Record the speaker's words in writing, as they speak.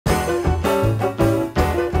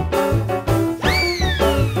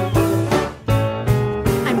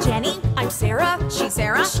She's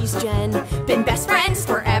Sarah. She's Jen. Been best friends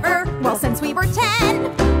forever, well, since we were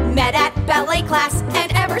 10. Met at ballet class,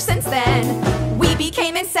 and ever since then, we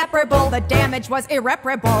became inseparable. The damage was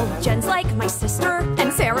irreparable. Jen's like my sister,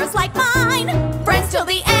 and Sarah's like mine. Friends till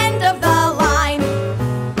the end of the line.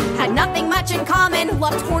 Had nothing much in common,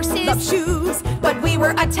 loved horses, loved shoes, but we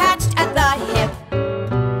were attached at the hip.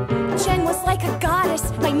 Jen was like a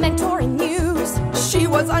goddess, my mentor and muse. She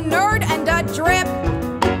was a nerd and a drip,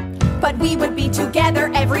 but we would be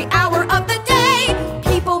together every hour of the day.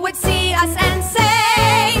 People would see us and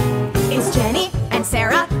say, is Jenny and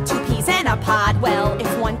Sarah two peas in a pod? Well,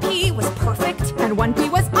 if one pea was perfect and one pea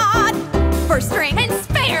was odd, first string and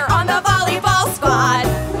spare on the volleyball squad.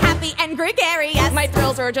 Happy and gregarious, my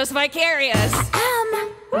thrills were just vicarious.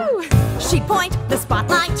 Woo. She'd point the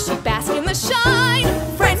spotlight, she'd bask in the shine.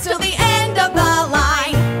 Friends till the end of the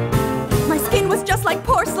line. My skin was just like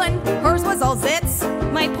porcelain, hers was all zits.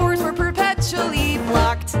 My pores were perpetually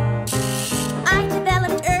blocked. I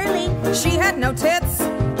developed early, she had no tits.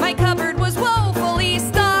 My cupboard was woefully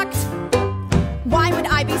stocked. Why would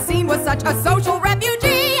I be seen with such a social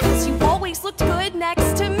refugee? 'Cause you always looked good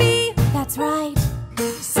next to me. That's right.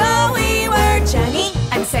 So we were Jenny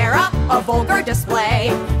and Sarah, a vulgar display.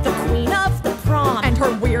 The queen of the prom and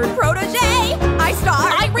her weird protege. I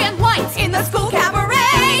starred, I ran lines in the school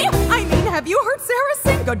cabaret. I mean, have you heard Sarah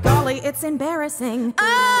sing? Good golly, it's embarrassing.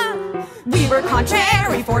 We were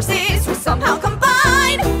contrary forces who somehow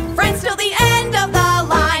combined. Friends till the end of the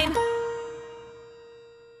line.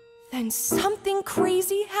 Then something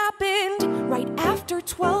crazy happened right after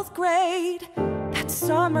 12th grade. That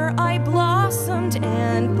summer I blossomed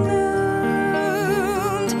and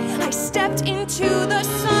bloomed. I stepped into the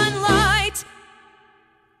sunlight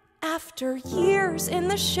after years in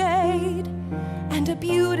the shade, and a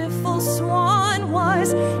beautiful swan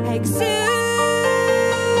was exhumed.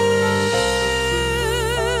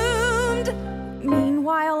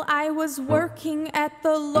 Meanwhile, I was working at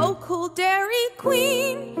the local Dairy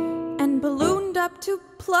Queen and ballooned up to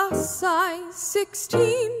plus size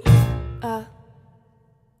 16.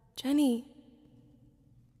 Jenny.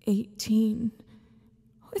 18.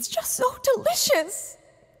 It's just so delicious.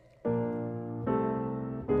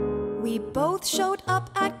 We both showed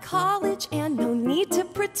up at college, and no need to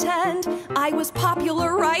pretend I was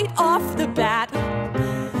popular right off the bat.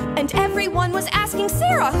 And everyone was asking,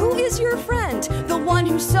 Sarah, who is your friend? The one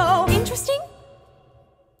who's so interesting?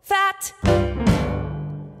 Fat.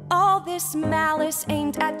 All this malice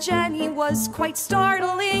aimed at Jenny was quite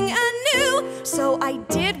startling and new, so I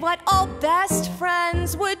did what all best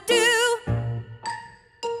friends would do.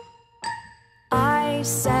 I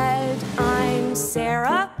said, I'm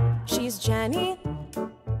Sarah, she's Jenny.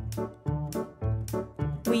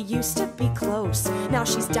 We used to be close, now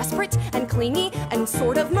she's desperate and clingy and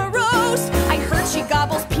sort of morose. I heard she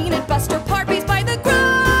gobbles peanut butter parfaits by the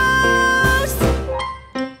gross.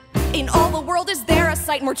 In all the world is there a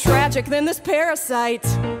sight more tragic than this parasite?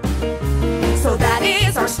 So that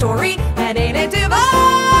is our story.